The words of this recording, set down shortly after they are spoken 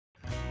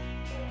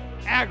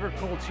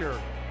agriculture.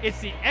 It's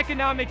the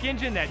economic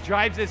engine that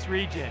drives this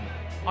region.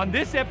 On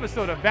this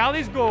episode of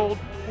Valley's Gold,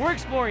 we're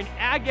exploring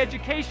ag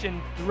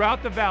education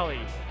throughout the valley,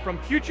 from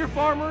future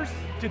farmers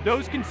to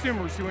those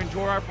consumers who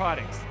enjoy our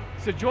products.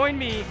 So join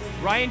me,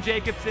 Ryan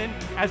Jacobson,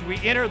 as we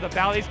enter the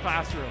Valley's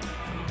classroom.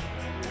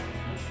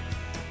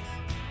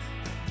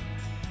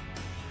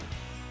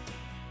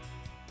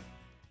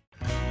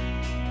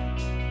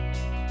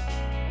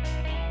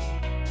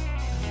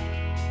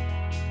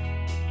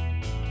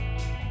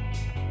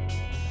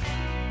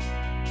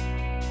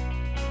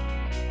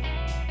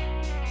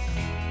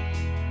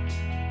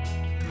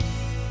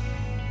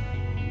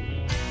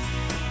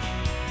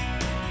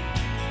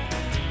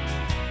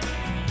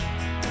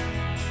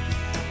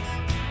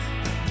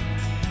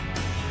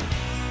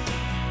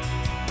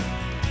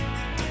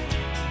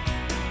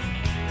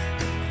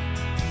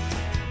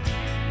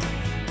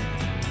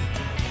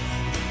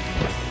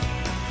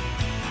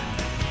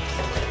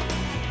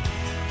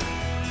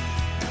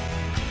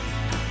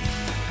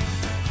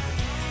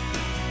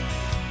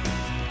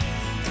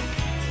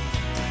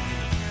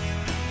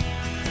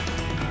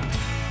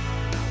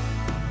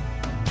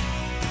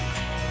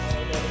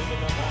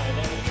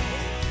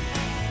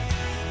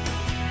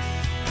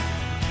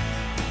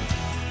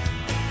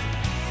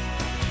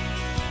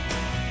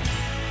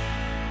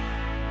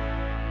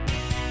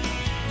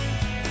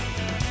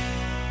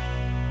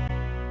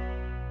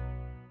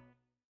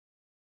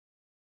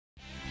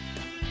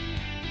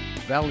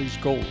 Valley's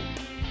Gold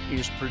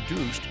is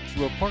produced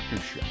through a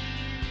partnership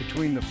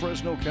between the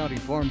Fresno County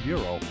Farm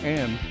Bureau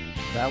and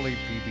Valley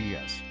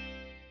PBS.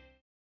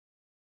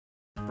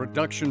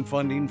 Production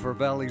funding for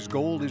Valley's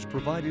Gold is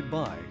provided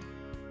by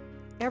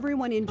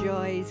Everyone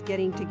enjoys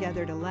getting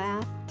together to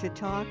laugh, to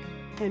talk,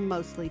 and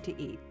mostly to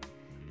eat.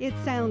 It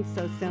sounds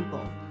so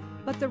simple,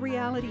 but the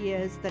reality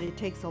is that it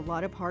takes a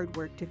lot of hard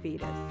work to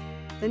feed us.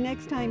 The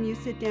next time you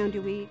sit down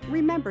to eat,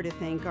 remember to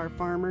thank our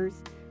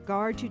farmers.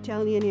 Gar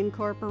Tutelian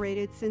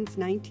Incorporated since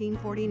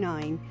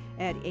 1949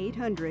 at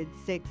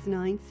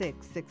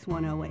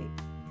 800-696-6108.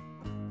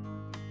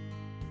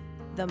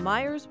 The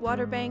Myers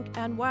Water Bank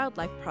and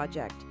Wildlife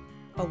Project,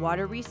 a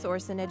water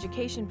resource and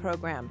education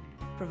program,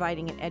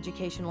 providing an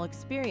educational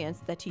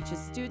experience that teaches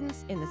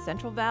students in the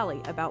Central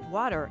Valley about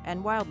water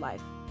and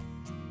wildlife.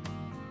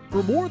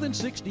 For more than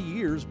 60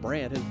 years,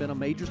 Brandt has been a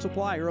major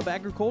supplier of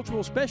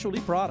agricultural specialty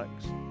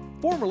products.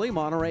 Formerly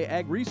Monterey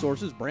Ag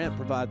Resources, Brandt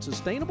provides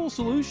sustainable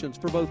solutions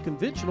for both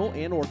conventional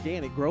and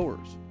organic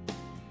growers.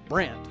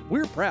 Brandt,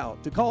 we're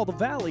proud to call the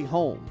Valley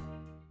home.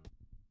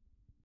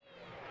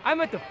 I'm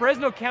at the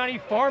Fresno County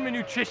Farm and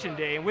Nutrition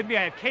Day, and with me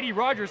I have Katie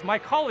Rogers, my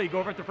colleague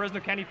over at the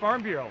Fresno County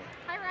Farm Bureau.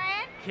 Hi,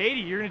 Ryan.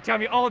 Katie, you're going to tell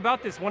me all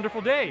about this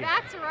wonderful day.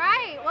 That's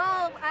right.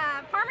 Well,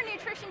 Farm and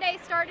Nutrition Day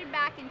started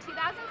back in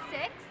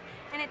 2006,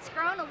 and it's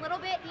grown a little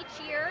bit each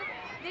year.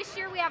 This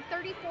year we have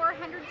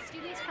 3,400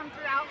 students from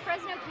throughout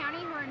Fresno County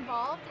who are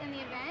involved in the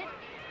event.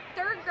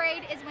 Third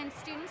grade is when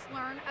students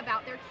learn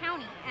about their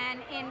county,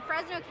 and in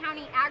Fresno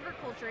County,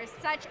 agriculture is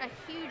such a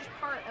huge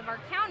part of our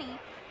county.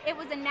 It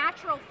was a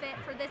natural fit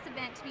for this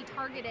event to be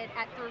targeted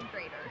at third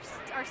graders.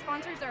 Our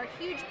sponsors are a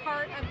huge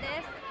part of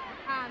this.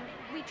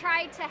 We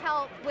tried to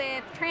help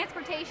with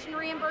transportation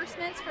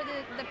reimbursements for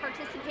the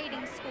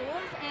participating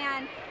schools,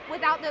 and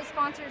without those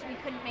sponsors we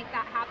couldn't make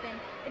that happen.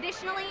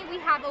 Additionally, we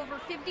have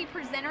over 50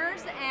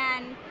 presenters,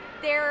 and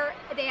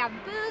they have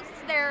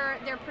booths,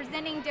 they're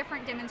presenting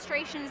different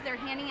demonstrations, they're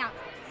handing out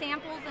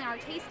samples in our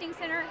tasting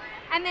center,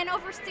 and then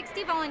over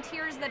 60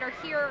 volunteers that are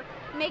here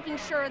making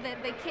sure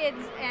that the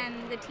kids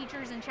and the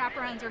teachers and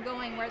chaperones are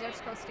going where they're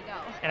supposed to go.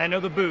 And I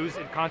know the booths,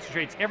 it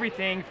concentrates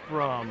everything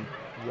from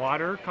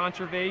water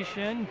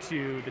conservation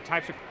to the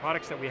types of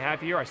products that we have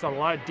here. I saw a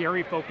lot of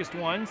dairy-focused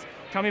ones.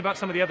 Tell me about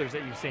some of the others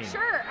that you've seen.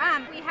 Sure.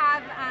 We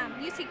have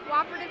UC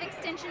Cooperative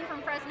Extension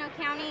from Fresno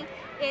County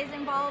is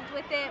involved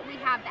with it. We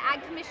have the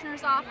Ag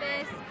Commissioner's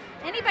Office.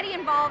 Anybody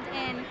involved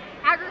in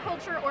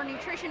agriculture or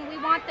nutrition, we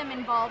want them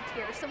involved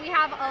here. So we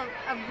have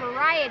a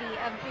variety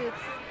of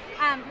booths.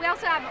 We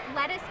also have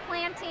lettuce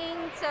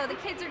planting, so the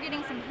kids are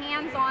getting some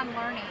hands-on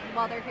learning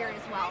while they're here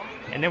as well.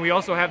 And then we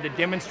also have the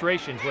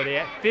demonstrations where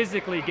they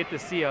physically get to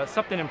see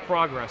something in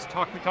progress.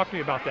 Talk to me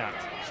about that.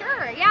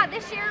 Sure, yeah,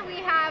 this year we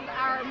have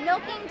our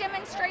milking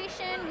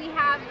demonstration. We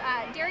have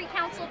Dairy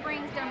Council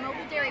brings their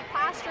mobile dairy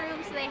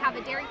classroom, so they have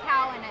a dairy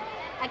cow and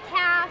a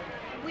calf.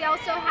 We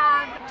also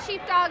have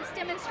sheepdogs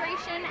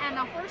demonstration and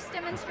a horse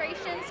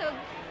demonstration, so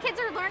kids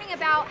are learning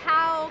about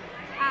how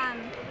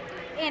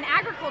in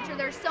agriculture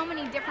there's so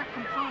many different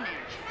components.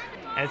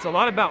 And it's a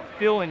lot about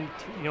feel and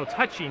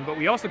touching, but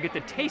we also get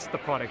to taste the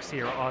products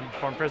here on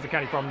Fresno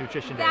County Farm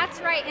Nutrition Day. That's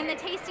right. In the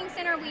tasting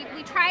center, we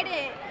try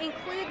to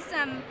include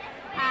some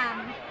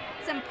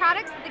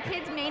products that the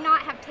kids may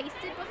not have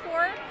tasted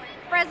before.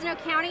 Fresno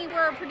County,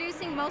 we're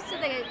producing most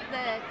of the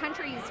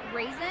country's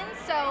raisins,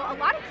 so a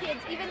lot of kids,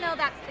 even though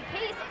that's the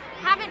case,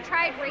 haven't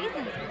tried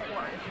raisins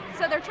before.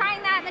 So they're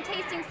trying that in the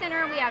tasting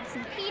center. We have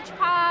some peach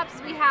pops,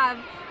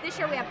 this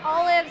year we have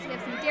olives, we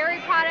have some dairy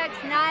products,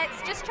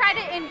 nuts, just try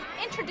to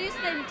introduce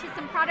them to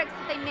some products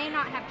that they may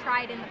not have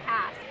tried in the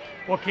past.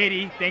 Well,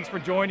 Katie, thanks for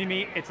joining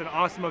me. It's an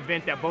awesome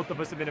event that both of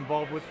us have been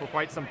involved with for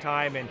quite some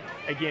time. And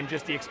again,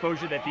 just the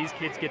exposure that these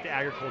kids get to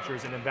agriculture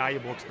is an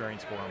invaluable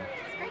experience for them.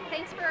 That's great.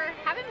 Thanks for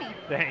having me.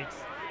 Thanks.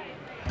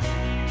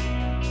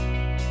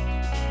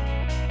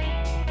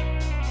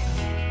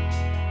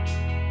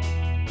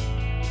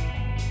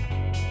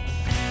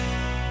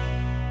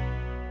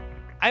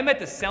 I'm at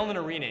the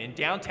Selland Arena in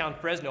downtown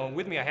Fresno, and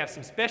with me I have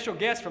some special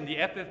guests from the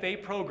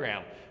FFA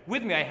program.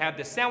 With me I have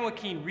the San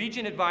Joaquin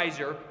Region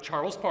Advisor,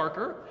 Charles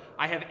Parker.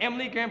 I have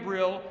Emily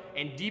Gambrill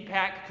and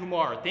Deepak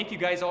Kumar. Thank you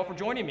guys all for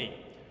joining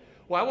me.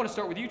 Well, I want to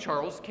start with you,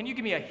 Charles. Can you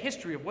give me a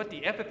history of what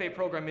the FFA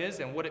program is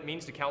and what it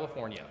means to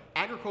California?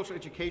 Agricultural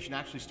education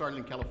actually started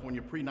in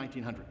California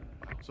pre-1900.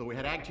 So we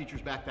had ag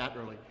teachers back that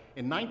early.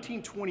 In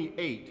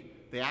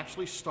 1928, they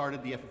actually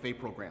started the FFA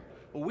program.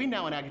 Well, we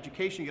now in ag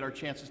education get our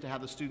chances to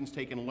have the students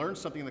take and learn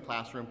something in the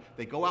classroom.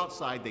 They go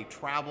outside, they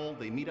travel,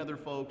 they meet other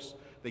folks,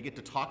 they get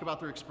to talk about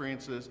their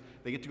experiences,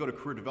 they get to go to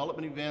career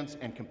development events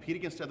and compete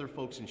against other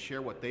folks and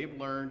share what they've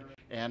learned.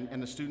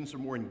 And the students are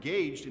more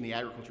engaged in the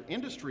agriculture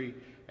industry,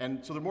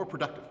 and so they're more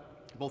productive,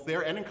 both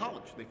there and in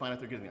college. They find out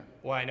they're getting there.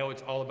 Well, I know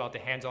it's all about the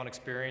hands-on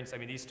experience. I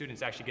mean, these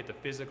students actually get to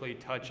physically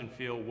touch and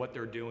feel what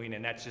they're doing,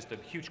 and that's just a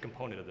huge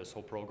component of this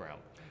whole program.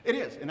 It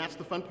is, and that's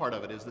the fun part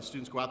of it, is the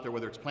students go out there,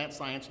 whether it's plant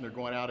science and they're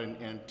going out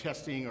and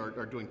testing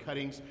or doing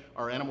cuttings,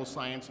 or animal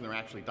science and they're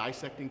actually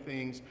dissecting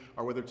things,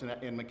 or whether it's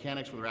in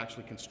mechanics where they're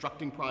actually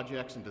constructing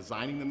projects and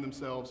designing them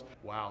themselves.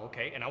 Wow,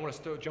 okay, and I want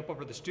to jump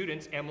over to the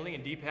students, Emily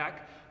and Deepak.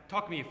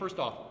 Talk to me first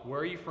off,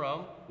 where are you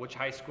from, which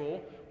high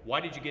school,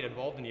 why did you get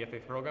involved in the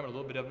FFA program, and a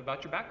little bit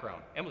about your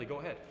background. Emily, go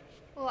ahead.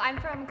 Well, I'm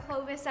from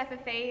Clovis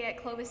FFA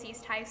at Clovis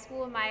East High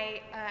School. My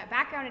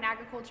background in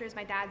agriculture is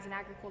my dad's an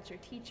agriculture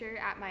teacher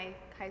at my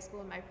high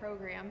school in my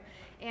program,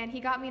 and he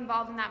got me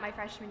involved in that my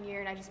freshman year,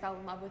 and I just fell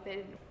in love with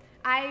it.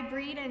 I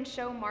breed and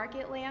show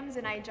market lambs,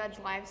 and I judge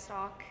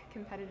livestock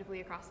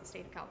competitively across the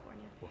state of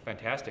California. Well,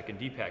 fantastic. And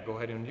Deepak, go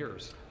ahead and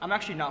yours. I'm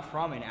actually not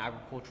from an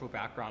agricultural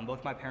background.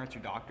 Both my parents are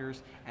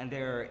doctors, and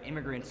they're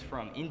immigrants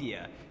from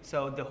India.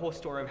 So the whole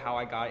story of how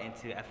I got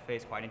into FFA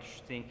is quite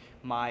interesting.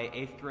 My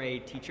 8th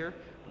grade teacher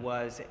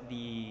was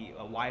the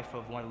wife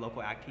of one of the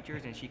local ag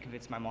teachers, and she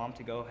convinced my mom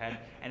to go ahead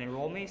and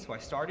enroll me, so I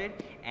started,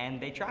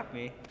 and they trapped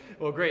me.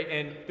 Well, great,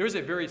 and there's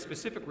a very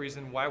specific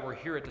reason why we're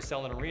here at the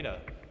Selland Arena.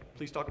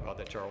 Please talk about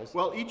that, Charles.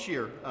 Well, each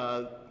year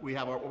we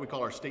have what we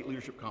call our State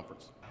Leadership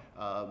Conference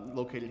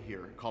located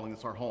here, calling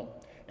this our home.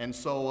 And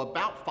so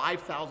about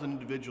 5,000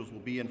 individuals will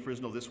be in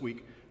Fresno this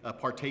week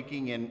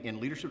partaking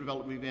in leadership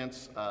development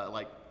events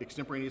like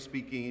extemporaneous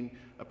speaking,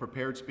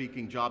 prepared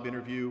speaking, job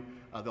interview.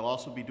 They'll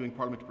also be doing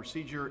parliamentary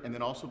procedure, and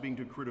then also being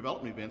doing career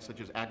development events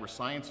such as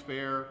agri-science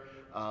fair,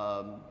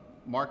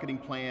 marketing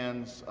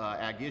plans,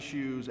 ag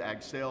issues,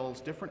 ag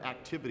sales, different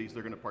activities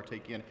they're going to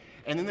partake in.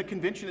 And then the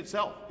convention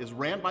itself is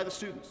ran by the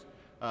students.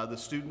 The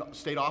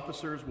state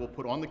officers will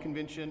put on the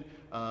convention,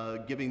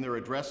 giving their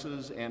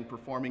addresses and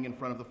performing in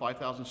front of the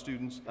 5,000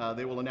 students.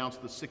 They will announce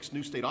the 6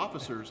 new state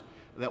officers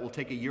that will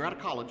take a year out of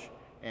college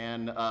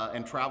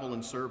and travel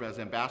and serve as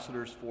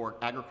ambassadors for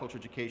agriculture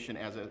education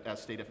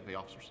as state FFA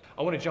officers.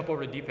 I want to jump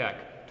over to Deepak.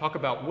 Talk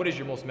about what is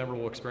your most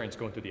memorable experience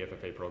going through the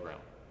FFA program?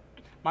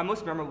 My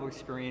most memorable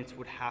experience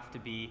would have to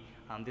be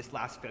this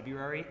last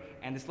February,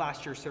 and this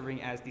last year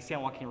serving as the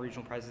San Joaquin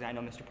Regional President. I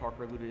know Mr.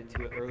 Parker alluded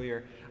to it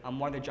earlier.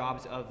 One of the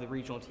jobs of the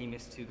regional team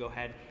is to go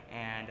ahead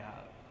and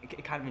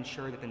kind of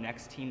ensure that the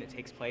next team that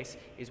takes place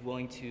is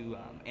willing to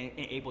and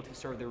able to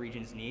serve the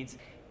region's needs.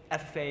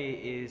 FFA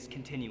is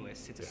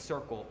continuous, it's a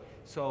circle,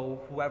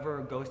 so whoever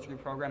goes through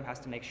the program has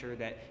to make sure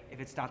that if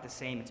it's not the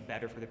same, it's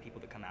better for the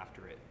people that come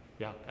after it.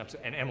 Yeah,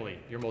 absolutely. And Emily,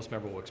 your most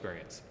memorable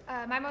experience?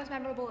 My most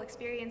memorable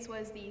experience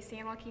was the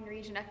San Joaquin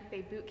Region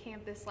FFA boot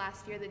camp this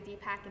last year that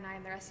Deepak and I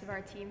and the rest of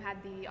our team had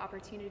the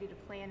opportunity to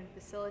plan and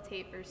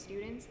facilitate for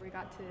students. We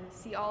got to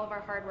see all of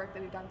our hard work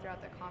that we've done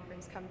throughout the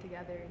conference come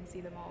together and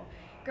see them all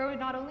grow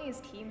not only as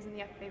teams in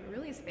the FFA, but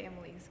really as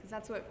families, because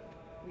that's what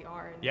we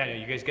are. Yeah,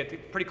 you guys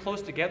get pretty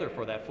close together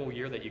for that full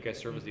year that you guys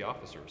serve as the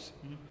officers.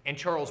 Mm-hmm. And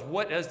Charles,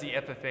 what does the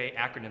FFA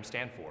acronym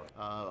stand for?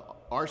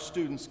 Our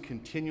students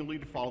continually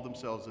to follow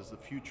themselves as the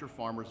future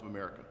farmers of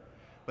America.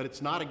 But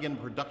it's not, again,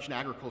 production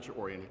agriculture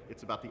oriented.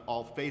 It's about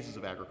all phases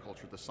of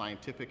agriculture, the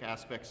scientific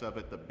aspects of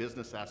it, the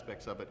business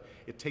aspects of it.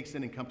 It takes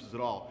and encompasses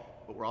it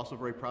all, but we're also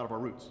very proud of our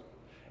roots.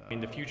 I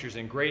mean, the future's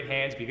in great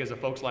hands because of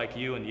folks like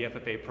you and the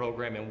FFA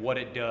program and what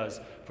it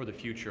does for the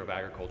future of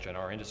agriculture in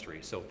our industry.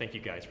 So thank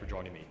you guys for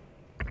joining me.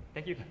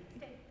 Thank you.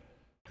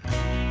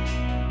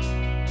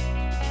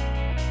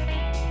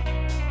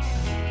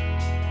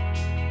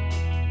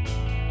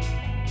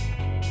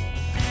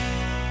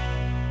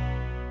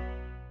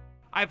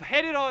 I've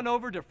headed on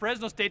over to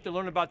Fresno State to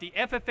learn about the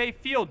FFA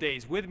Field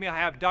Days. With me I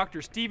have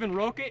Dr. Stephen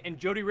Roca and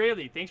Jody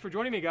Raley. Thanks for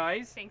joining me,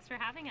 guys. Thanks for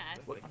having us.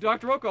 Well,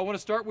 Dr. Roca, I want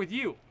to start with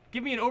you.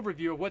 Give me an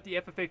overview of what the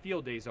FFA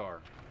Field Days are.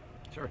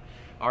 Sure.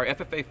 Our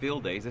FFA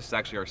Field Days, this is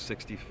actually our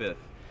 65th.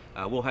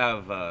 We'll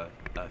have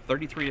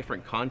 33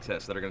 different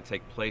contests that are going to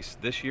take place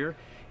this year,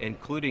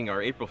 including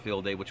our April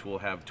Field Day, which will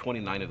have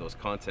 29 of those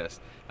contests.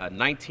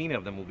 19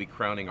 of them will be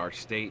crowning our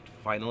state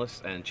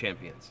finalists and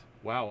champions.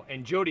 Wow,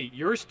 and Jody,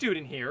 you're a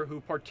student here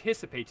who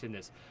participates in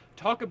this.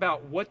 Talk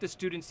about what the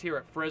students here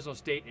at Fresno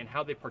State and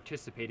how they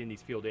participate in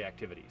these field day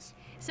activities.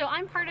 So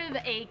I'm part of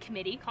a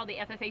committee called the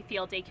FFA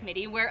Field Day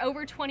Committee, where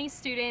over 20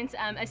 students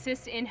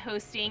assist in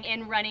hosting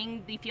and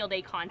running the field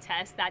day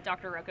contest that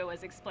Dr. Rocco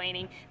was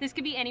explaining. This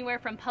could be anywhere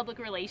from public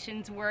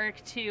relations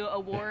work to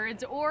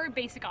awards or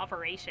basic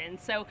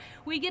operations. So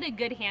we get a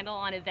good handle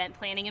on event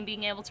planning and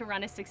being able to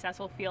run a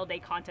successful field day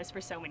contest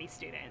for so many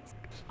students.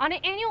 On an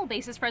annual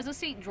basis, Fresno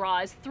State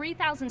draws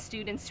 3,000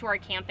 students to our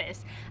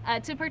campus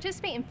to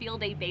participate in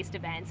field day based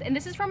events, and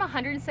this is from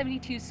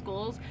 172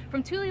 schools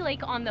from Tule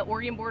Lake on the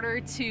Oregon border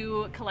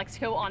to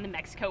Calexico on the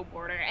Mexico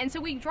border. And so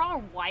we draw a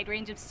wide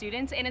range of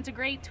students, and it's a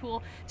great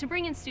tool to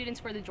bring in students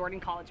for the Jordan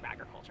College of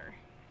Agriculture.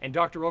 And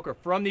Dr. Roca,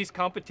 from these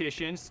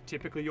competitions,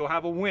 typically you'll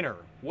have a winner.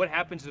 What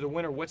happens to the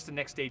winner? What's the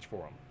next stage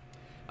for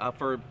them?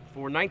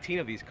 For 19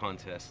 of these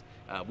contests,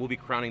 we'll be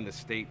crowning the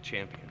state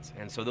champions.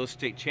 And so those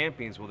state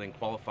champions will then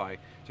qualify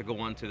to go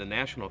on to the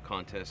national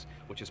contest,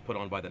 which is put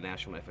on by the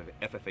National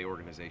FFA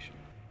organization.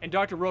 And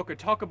Dr. Roca,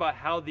 talk about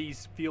how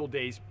these field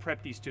days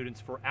prep these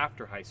students for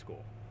after high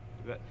school.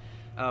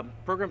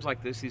 Programs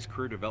like this, these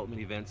career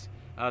development events,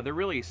 they're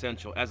really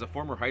essential. As a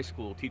former high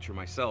school teacher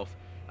myself,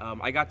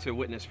 I got to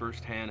witness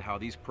firsthand how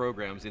these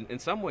programs in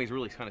some ways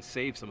really kind of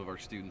save some of our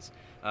students.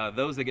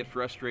 Those that get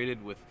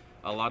frustrated with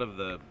a lot of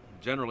the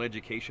general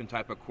education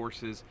type of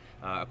courses,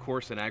 a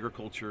course in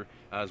agriculture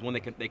is one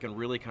they can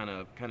really kind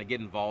of get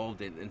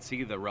involved and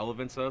see the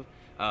relevance of.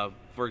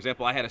 For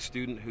example, I had a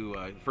student who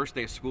first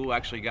day of school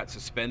actually got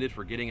suspended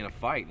for getting in a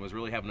fight and was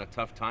really having a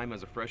tough time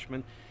as a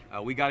freshman.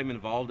 We got him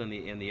involved in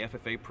the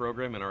FFA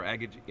program in our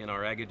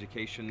ag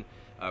education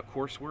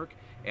coursework,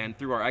 and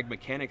through our ag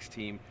mechanics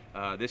team,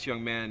 this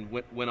young man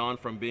went on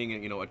from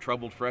being a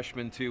troubled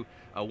freshman to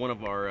one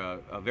of our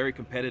a very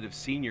competitive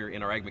senior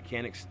in our ag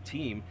mechanics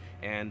team,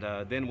 and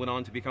then went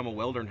on to become a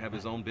welder and have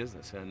his own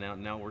business, and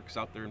now works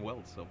out there in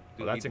welds. So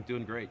he's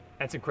doing great.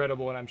 That's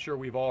incredible, and I'm sure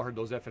we've all heard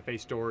those FFA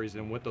stories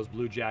and what those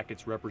blue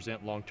jackets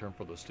represent long term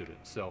for those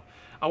students. So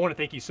I want to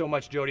thank you so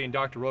much, Jody and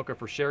Dr. Roca,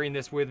 for sharing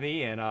this with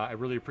me, and I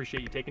really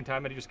appreciate you taking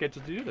time out of your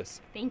schedule to do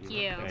this. Thank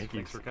you. Thank you.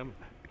 Thanks for coming.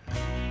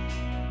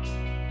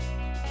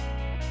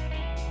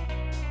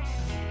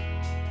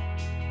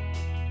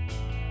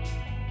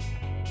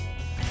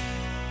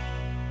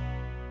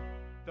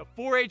 The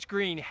 4-H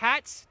green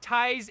hats,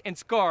 ties, and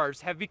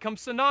scarves have become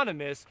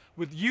synonymous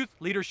with youth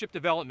leadership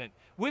development.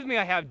 With me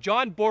I have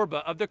John Borba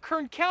of the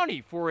Kern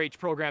County 4-H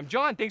program.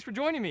 John, thanks for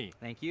joining me.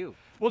 Thank you.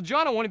 Well,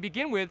 John, I want to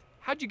begin with,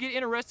 how'd you get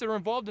interested or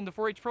involved in the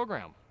 4-H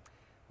program?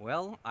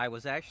 Well, I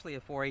was actually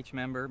a 4-H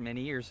member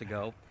many years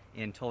ago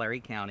in Tulare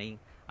County.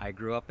 I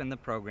grew up in the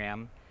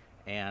program,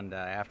 and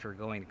after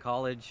going to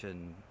college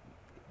and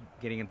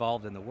getting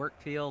involved in the work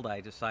field, I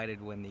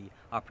decided when the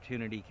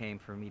opportunity came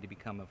for me to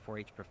become a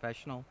 4-H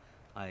professional,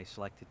 I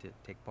selected to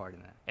take part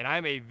in that. And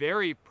I'm a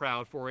very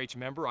proud 4-H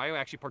member. I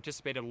actually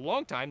participated a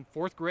long time,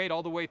 4th grade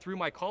all the way through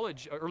my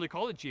early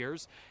college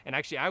years. And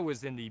actually I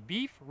was in the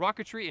beef,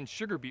 rocketry, and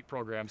sugar beet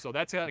program. So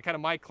that's kind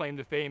of my claim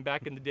to fame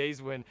back in the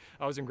days when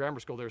I was in grammar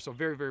school there. So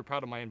very, very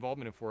proud of my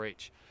involvement in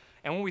 4-H.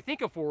 And when we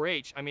think of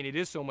 4-H, I mean, it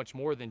is so much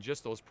more than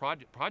just those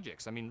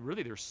projects. I mean,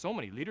 really, there's so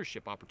many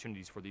leadership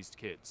opportunities for these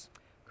kids.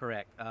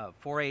 Correct.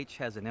 4-H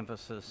has an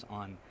emphasis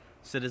on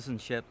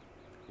citizenship,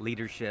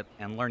 leadership,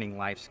 and learning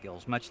life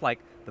skills. Much like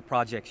the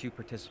projects you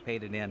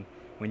participated in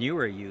when you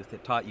were a youth,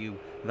 it taught you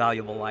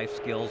valuable life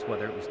skills,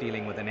 whether it was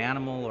dealing with an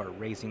animal or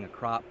raising a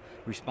crop,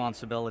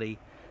 responsibility,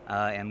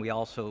 and we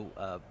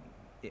also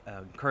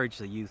encourage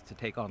the youth to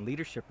take on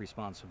leadership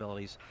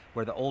responsibilities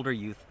where the older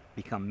youth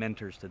become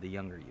mentors to the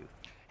younger youth.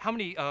 How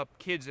many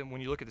kids, and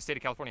when you look at the state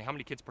of California, how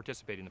many kids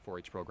participate in the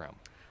 4-H program?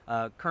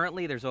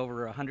 Currently, there's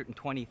over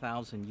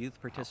 120,000 youth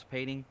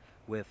participating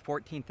with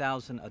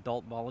 14,000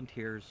 adult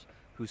volunteers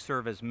who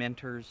serve as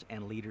mentors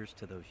and leaders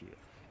to those youth.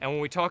 And when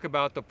we talk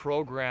about the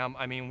program,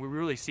 I mean, we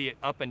really see it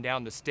up and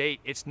down the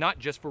state. It's not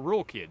just for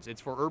rural kids,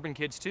 it's for urban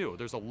kids too.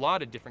 There's a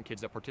lot of different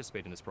kids that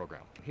participate in this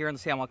program. Here in the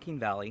San Joaquin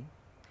Valley,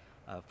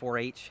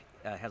 4-H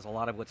has a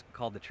lot of what's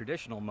called the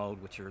traditional mode,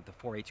 which are the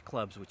 4-H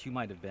clubs, which you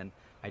might have been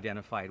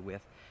identified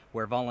with,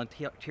 where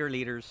volunteer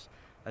leaders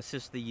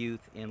assist the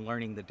youth in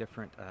learning the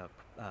different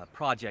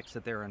projects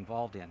that they're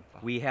involved in.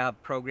 We have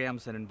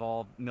programs that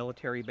involve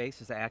military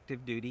bases,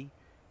 active duty,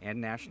 and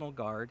National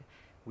Guard.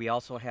 We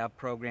also have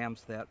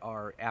programs that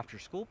are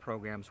after-school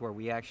programs where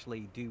we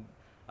actually do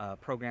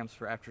programs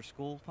for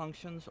after-school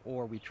functions,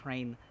 or we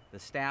train the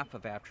staff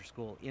of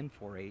after-school in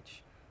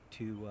 4-H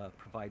to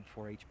provide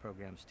 4-H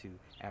programs to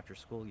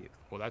after-school youth.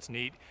 Well, that's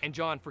neat. And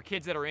John, for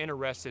kids that are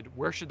interested,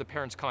 where should the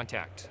parents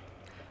contact?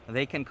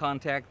 They can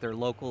contact their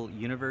local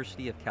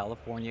University of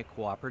California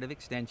Cooperative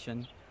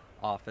Extension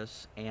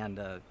office and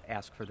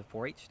ask for the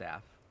 4-H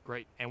staff.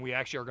 Great. And we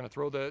actually are going to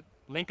throw the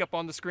link up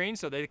on the screen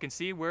so they can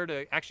see where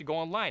to actually go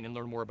online and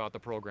learn more about the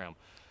program.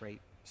 Great.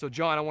 So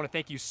John, I want to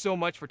thank you so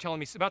much for telling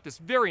me about this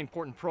very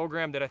important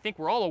program that I think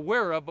we're all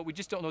aware of, but we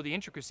just don't know the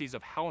intricacies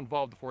of how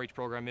involved the 4-H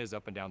program is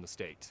up and down the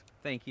state.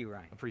 Thank you,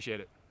 Ryan. Appreciate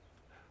it.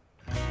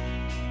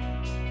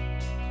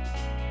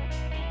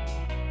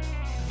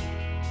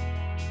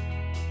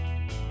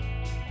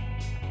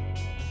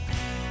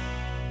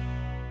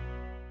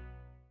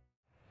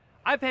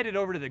 I've headed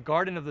over to the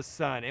Garden of the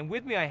Sun, and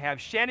with me I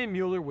have Shannon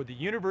Mueller with the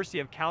University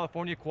of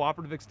California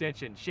Cooperative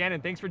Extension.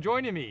 Shannon, thanks for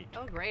joining me.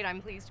 Oh, great. I'm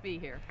pleased to be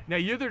here. Now,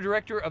 you're the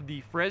director of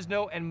the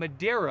Fresno and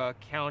Madera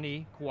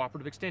County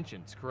Cooperative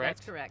Extensions, correct?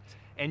 That's correct.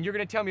 And you're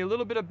going to tell me a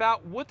little bit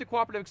about what the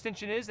Cooperative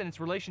Extension is and its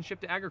relationship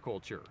to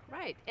agriculture.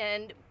 Right.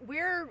 And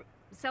we're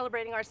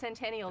celebrating our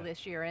centennial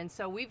this year, and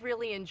so we've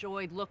really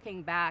enjoyed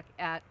looking back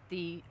at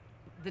the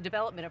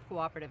development of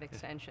cooperative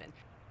extension.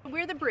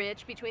 We're the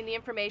bridge between the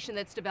information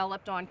that's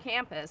developed on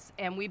campus,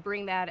 and we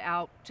bring that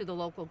out to the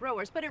local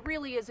growers, but it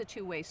really is a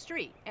two-way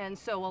street. And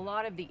so a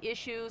lot of the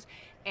issues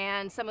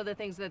and some of the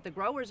things that the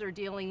growers are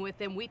dealing with,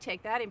 then we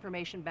take that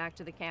information back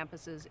to the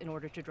campuses in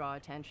order to draw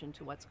attention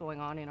to what's going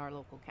on in our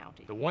local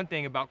county. The one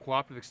thing about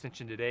Cooperative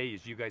Extension today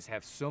is you guys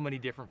have so many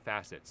different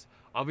facets.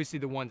 Obviously,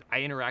 the ones I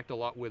interact a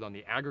lot with on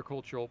the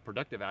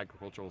productive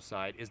agricultural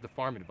side is the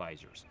farm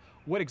advisors.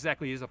 What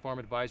exactly is a farm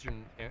advisor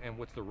and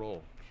what's the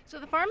role? So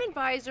the farm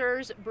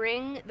advisors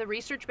bring the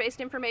research-based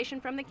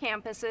information from the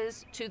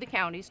campuses to the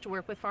counties to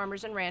work with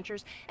farmers and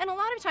ranchers, and a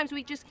lot of times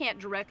we just can't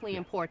directly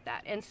import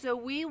that. And so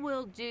we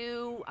will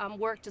do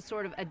work to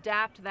sort of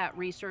adapt that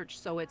research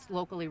so it's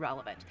locally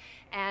relevant.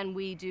 And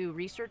we do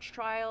research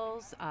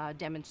trials,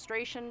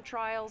 demonstration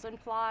trials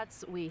and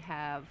plots. We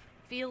have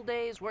field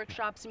days,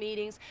 workshops,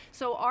 meetings.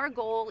 So our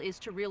goal is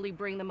to really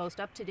bring the most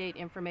up-to-date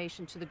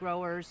information to the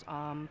growers,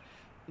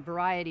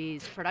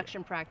 varieties,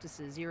 production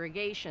practices,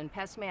 irrigation,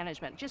 pest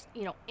management, just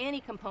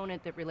any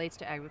component that relates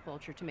to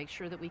agriculture to make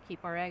sure that we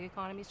keep our ag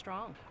economy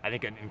strong. I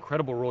think an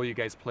incredible role you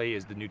guys play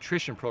is the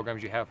nutrition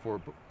programs you have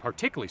for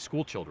particularly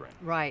school children.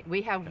 Right.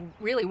 We have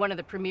really one of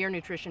the premier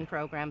nutrition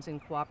programs in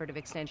cooperative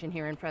extension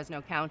here in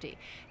Fresno County,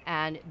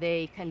 and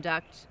they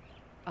conduct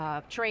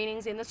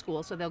trainings in the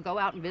school, so they'll go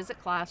out and visit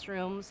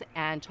classrooms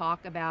and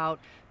talk about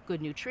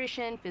good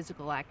nutrition,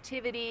 physical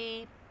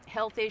activity,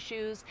 health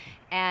issues,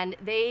 and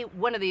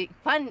one of the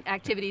fun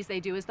activities they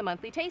do is the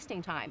monthly tasting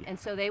time, and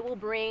so they will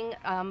bring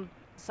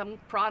some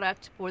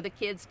product for the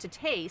kids to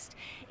taste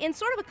in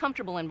sort of a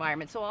comfortable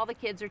environment. So all the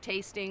kids are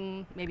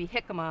tasting maybe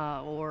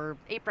jicama or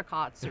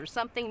apricots or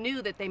something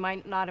new that they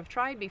might not have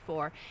tried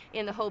before,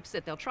 in the hopes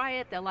that they'll try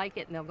it, they'll like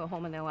it, and they'll go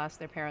home and they'll ask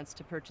their parents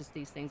to purchase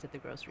these things at the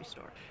grocery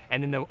store.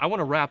 And then I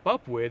want to wrap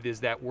up with is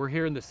that we're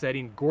here in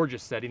the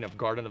gorgeous setting of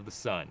Garden of the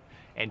Sun,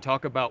 and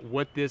talk about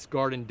what this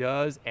garden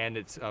does and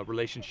its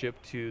relationship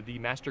to the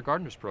Master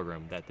Gardeners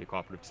program that the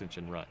Cooperative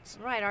Extension runs.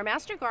 Right, our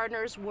Master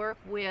Gardeners work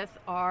with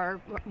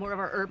more of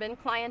our urban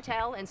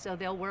clientele, and so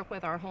they'll work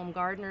with our home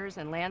gardeners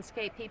and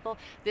landscape people.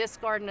 This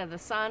Garden of the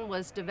Sun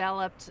was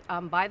developed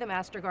by the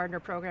Master Gardener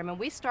program, and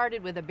we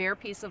started with a bare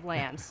piece of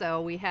land. So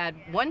we had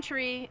one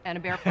tree and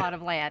a bare plot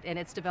of land, and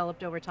it's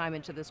developed over time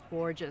into this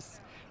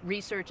gorgeous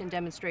research and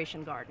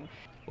demonstration garden.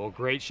 Well,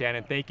 great,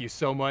 Shannon. Thank you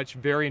so much.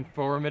 Very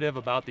informative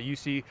about the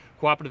UC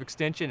Cooperative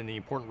Extension and the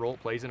important role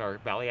it plays in our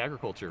Valley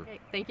agriculture. Hey,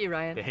 thank you,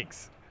 Ryan.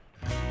 Thanks.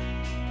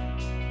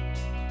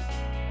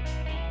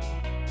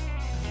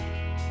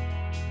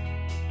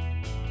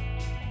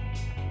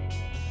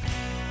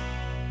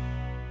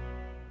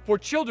 For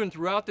children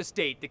throughout the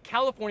state, the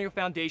California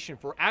Foundation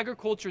for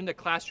Agriculture in the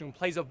Classroom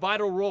plays a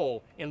vital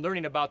role in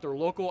learning about their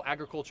local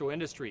agricultural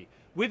industry.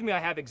 With me, I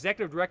have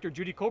Executive Director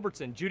Judy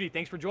Culbertson. Judy,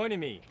 thanks for joining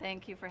me.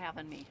 Thank you for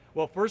having me.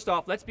 Well, first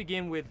off, let's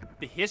begin with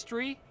the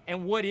history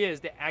and what is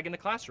the Ag in the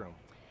Classroom?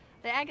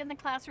 The Ag in the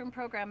Classroom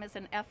program is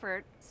an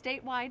effort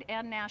statewide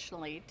and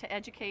nationally to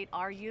educate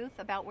our youth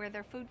about where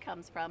their food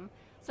comes from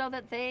so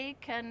that they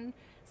can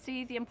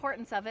see the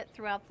importance of it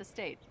throughout the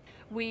state.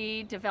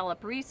 We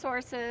develop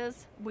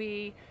resources,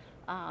 we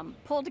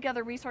pull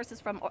together resources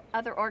from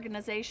other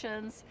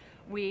organizations,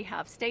 we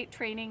have state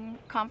training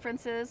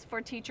conferences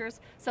for teachers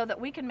so that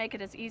we can make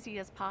it as easy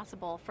as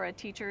possible for a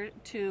teacher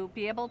to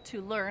be able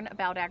to learn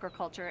about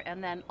agriculture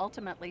and then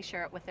ultimately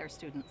share it with their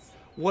students.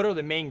 What are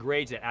the main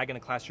grades that Ag in the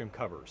Classroom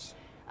covers?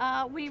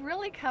 We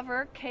really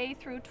cover K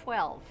through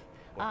 12.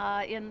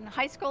 In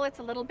high school it's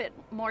a little bit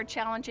more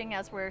challenging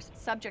as we're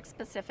subject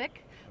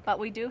specific, but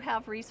we do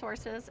have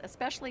resources,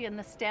 especially in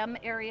the STEM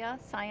area,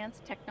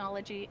 science,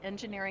 technology,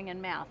 engineering,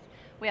 and math.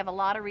 We have a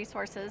lot of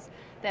resources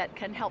that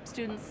can help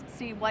students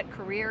see what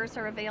careers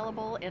are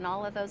available in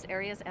all of those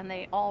areas, and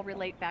they all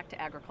relate back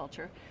to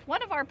agriculture.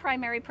 One of our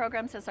primary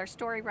programs is our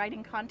story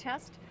writing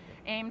contest,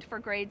 aimed for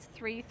grades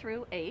 3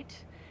 through 8.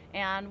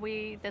 And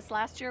this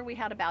last year we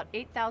had about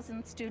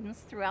 8,000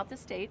 students throughout the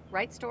state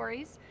write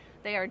stories.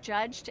 They are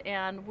judged,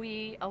 and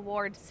we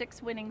award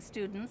 6 winning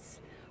students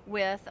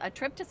with a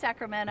trip to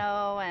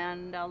Sacramento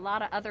and a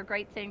lot of other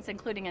great things,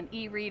 including an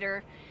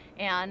e-reader.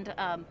 And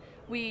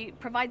we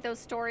provide those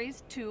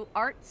stories to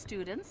art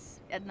students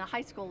at the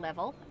high school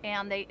level,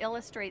 and they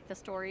illustrate the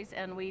stories,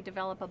 and we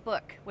develop a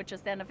book, which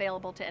is then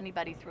available to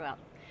anybody throughout.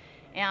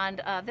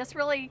 And this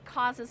really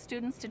causes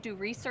students to do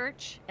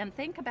research and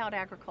think about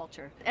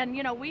agriculture. And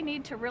you know, we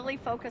need to really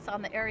focus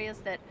on the areas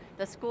that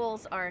the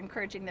schools are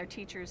encouraging their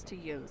teachers to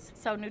use.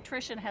 So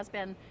nutrition has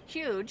been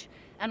huge,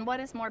 and what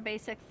is more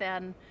basic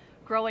than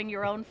growing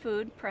your own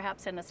food,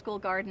 perhaps in a school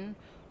garden,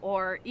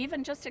 or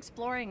even just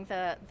exploring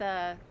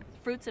the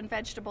fruits and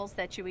vegetables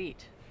that you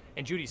eat.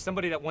 And Judy,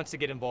 somebody that wants to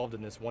get involved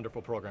in this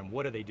wonderful program,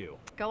 what do they do?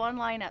 Go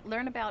online at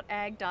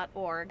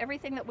learnaboutag.org.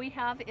 Everything that we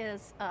have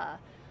is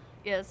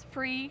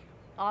free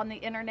on the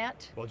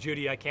internet. Well,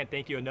 Judy, I can't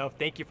thank you enough.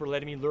 Thank you for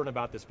letting me learn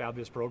about this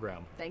fabulous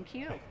program. Thank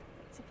you.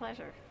 It's a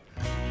pleasure.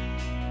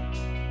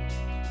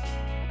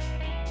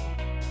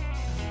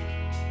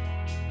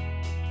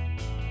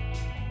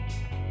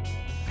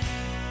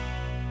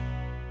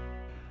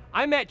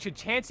 I'm at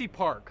Chachansey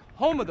Park,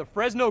 home of the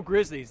Fresno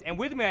Grizzlies, and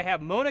with me I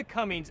have Mona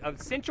Cummings of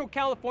Central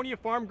California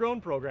Farm Grown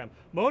Program.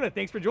 Mona,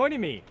 thanks for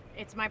joining me.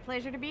 It's my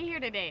pleasure to be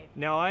here today.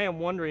 Now I am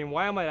wondering,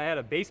 why am I at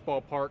a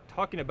baseball park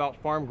talking about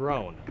farm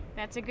grown?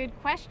 That's a good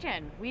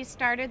question. We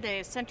started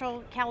the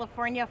Central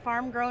California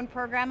Farm Grown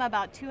Program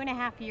about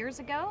 2.5 years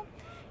ago,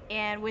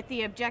 and with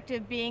the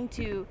objective being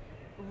to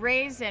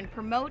raise and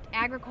promote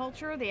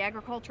agriculture, the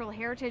agricultural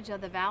heritage of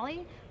the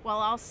Valley, while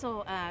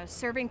also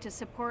serving to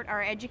support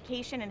our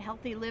education and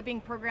healthy living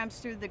programs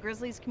through the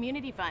Grizzlies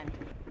Community Fund.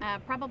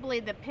 Probably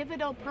the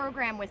pivotal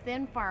program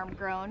within Farm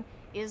Grown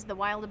is the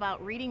Wild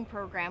About Reading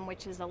program,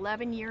 which is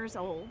 11 years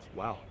old.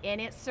 Wow. And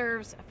it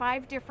serves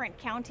 5 different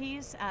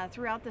counties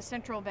throughout the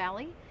Central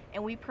Valley,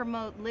 and we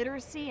promote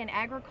literacy and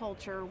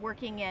agriculture,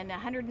 working in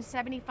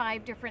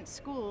 175 different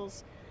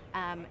schools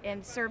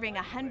and serving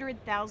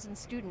 100,000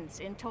 students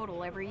in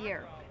total every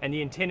year. And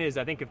the intent is,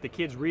 I think if the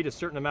kids read a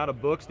certain amount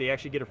of books, they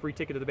actually get a free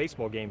ticket to the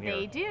baseball game here.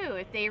 They do.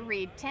 If they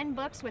read 10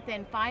 books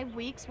within 5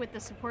 weeks with the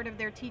support of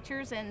their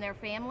teachers and their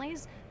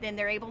families, then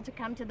they're able to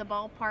come to the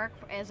ballpark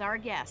as our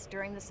guests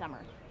during the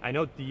summer. I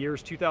know the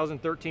years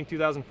 2013,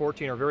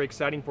 2014 are very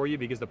exciting for you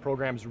because the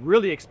program's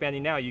really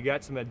expanding now. You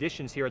got some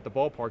additions here at the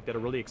ballpark that are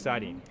really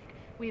exciting.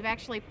 We've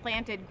actually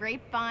planted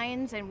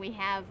grapevines, and we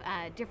have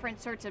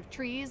different sorts of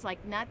trees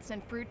like nuts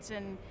and fruits,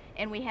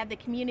 and we have the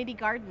community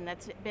garden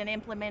that's been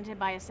implemented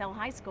by Acel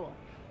High School.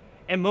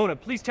 And Mona,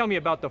 please tell me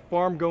about the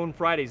Farm Grown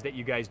Fridays that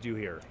you guys do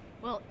here.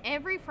 Well,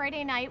 every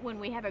Friday night when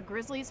we have a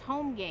Grizzlies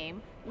home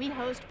game, we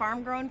host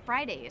Farm Grown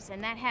Fridays,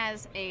 and that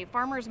has a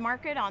farmer's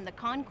market on the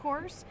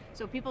concourse,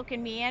 so people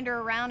can meander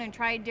around and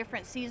try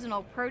different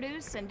seasonal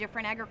produce and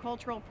different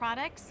agricultural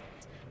products.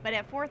 But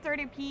at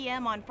 4:30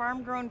 p.m. on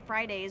Farm Grown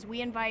Fridays,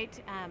 we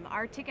invite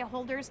our ticket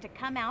holders to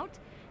come out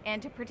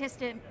and to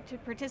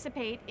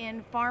participate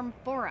in Farm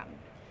Forum.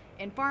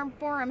 And Farm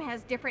Forum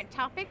has different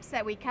topics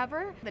that we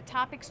cover. The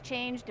topics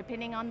change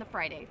depending on the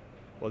Friday.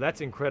 Well,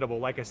 that's incredible.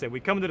 Like I said, we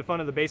come to the fun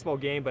of the baseball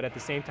game, but at the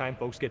same time,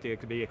 folks get to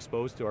be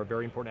exposed to our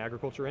very important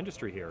agriculture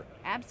industry here.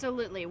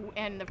 Absolutely.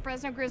 And the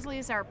Fresno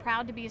Grizzlies are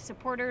proud to be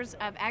supporters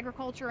of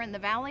agriculture in the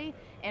Valley,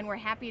 and we're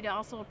happy to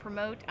also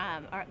promote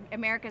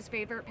America's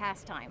favorite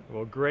pastime.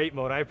 Well, great,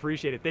 Mona. I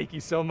appreciate it. Thank you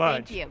so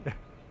much. Thank you.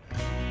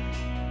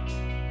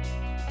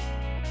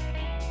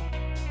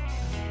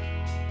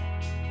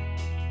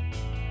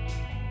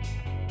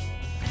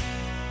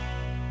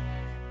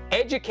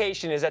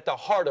 Education is at the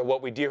heart of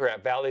what we do here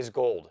at Valley's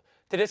Gold.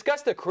 To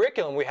discuss the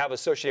curriculum we have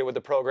associated with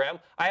the program,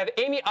 I have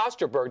Amy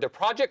Osterberg, the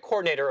Project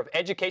Coordinator of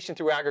Education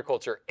Through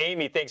Agriculture.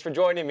 Amy, thanks for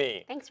joining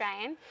me. Thanks,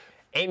 Ryan.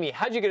 Amy,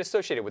 how did you get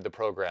associated with the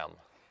program?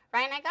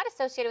 Ryan, I got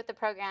associated with the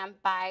program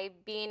by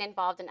being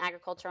involved in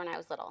agriculture when I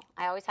was little.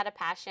 I always had a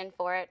passion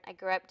for it. I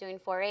grew up doing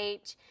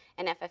 4-H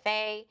and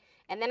FFA,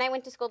 and then I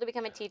went to school to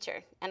become a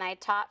teacher, and I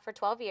taught for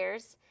 12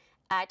 years.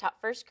 I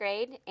taught first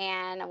grade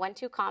and a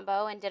 1-2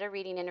 combo and did a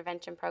reading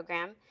intervention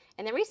program.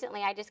 And then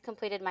recently I just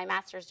completed my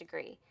master's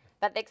degree.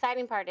 But the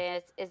exciting part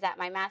is that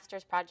my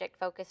master's project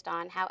focused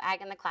on how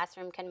ag in the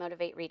classroom can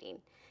motivate reading.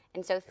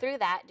 And so through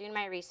that, doing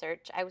my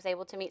research, I was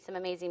able to meet some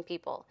amazing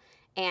people.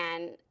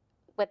 And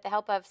with the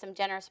help of some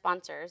generous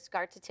sponsors,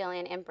 Gart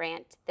Tatilian and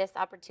Brandt, this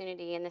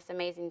opportunity and this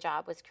amazing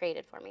job was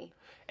created for me.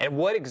 And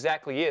what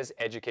exactly is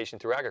Education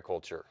Through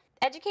Agriculture?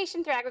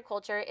 Education Through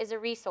Agriculture is a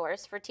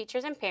resource for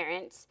teachers and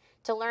parents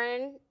to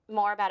learn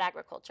more about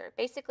agriculture,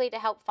 basically to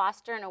help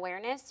foster an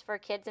awareness for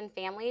kids and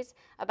families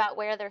about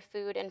where their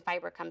food and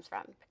fiber comes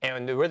from.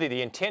 And really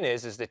the intent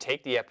is to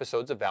take the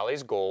episodes of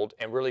Valley's Gold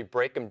and really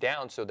break them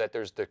down so that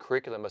there's the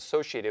curriculum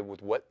associated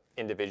with what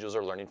individuals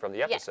are learning from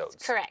the episodes.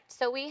 Yes, correct.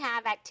 So we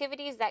have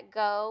activities that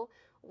go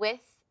with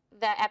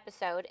the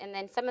episode, and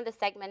then some of the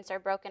segments are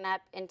broken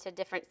up into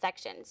different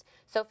sections.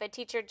 So if a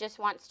teacher just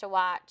wants to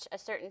watch a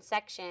certain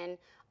section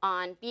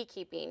on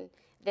beekeeping,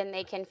 then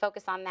they can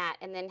focus on that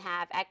and then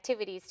have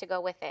activities to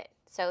go with it.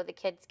 So the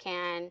kids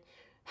can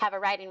have a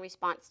writing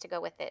response to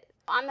go with it.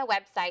 On the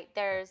website,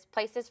 there's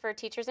places for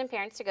teachers and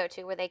parents to go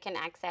to where they can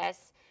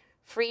access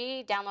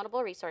free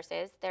downloadable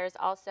resources. There's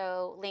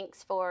also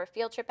links for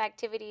field trip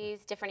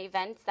activities, different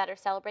events that are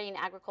celebrating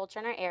agriculture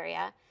in our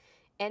area.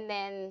 And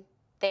then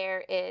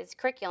there is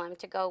curriculum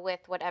to go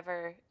with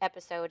whatever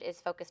episode is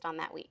focused on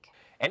that week.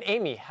 And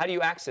Amy, how do you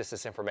access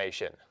this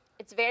information?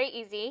 It's very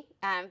easy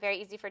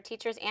for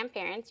teachers and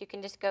parents. You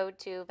can just go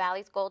to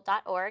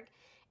valleysgold.org,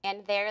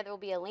 and there will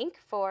be a link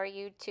for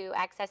you to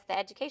access the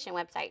education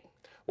website.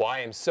 Well, I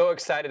am so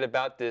excited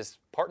about this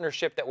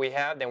partnership that we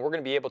have, and we're going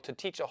to be able to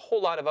teach a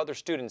whole lot of other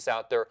students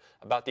out there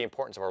about the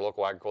importance of our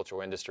local agricultural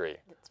industry.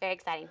 It's very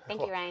exciting.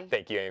 Thank you, Ryan.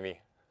 Thank you,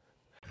 Amy.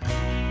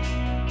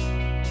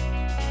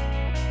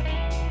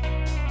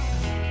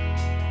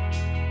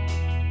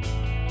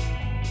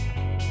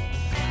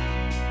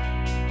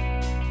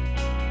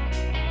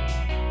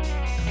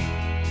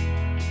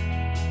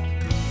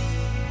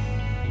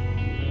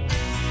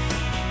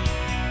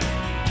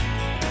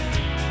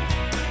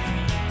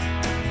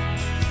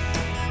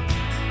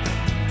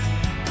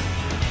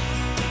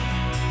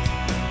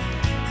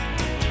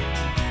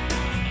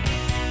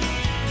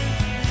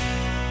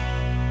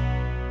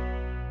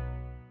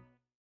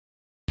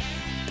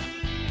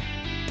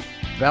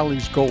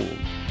 Valley's Gold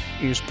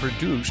is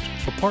produced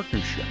a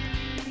partnership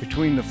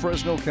between the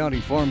Fresno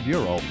County Farm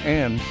Bureau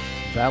and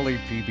Valley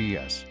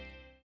PBS.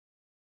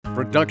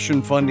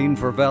 Production funding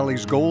for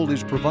Valley's Gold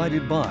is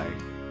provided by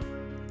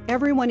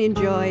Everyone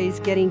enjoys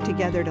getting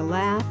together to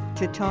laugh,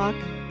 to talk,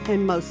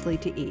 and mostly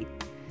to eat.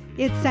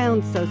 It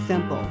sounds so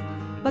simple,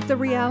 but the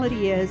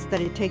reality is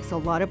that it takes a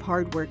lot of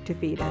hard work to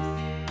feed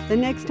us. The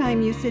next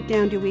time you sit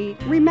down to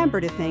eat, remember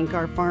to thank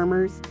our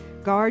farmers.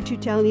 Gar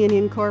Tutelian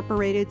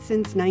Incorporated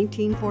since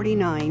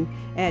 1949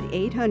 at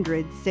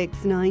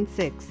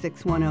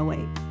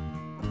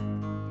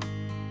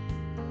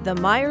 800-696-6108. The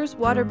Myers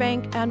Water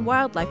Bank and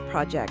Wildlife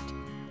Project,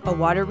 a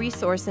water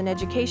resource and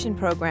education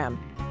program,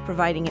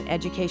 providing an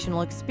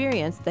educational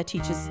experience that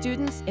teaches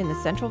students in the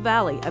Central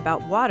Valley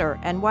about water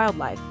and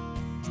wildlife.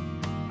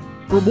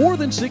 For more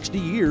than 60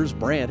 years,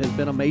 Brandt has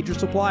been a major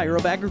supplier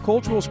of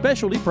agricultural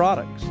specialty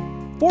products.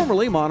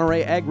 Formerly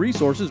Monterey Ag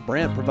Resources,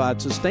 Brandt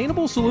provides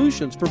sustainable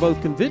solutions for both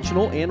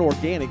conventional and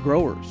organic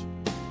growers.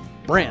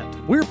 Brandt,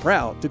 we're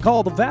proud to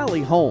call the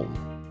Valley home.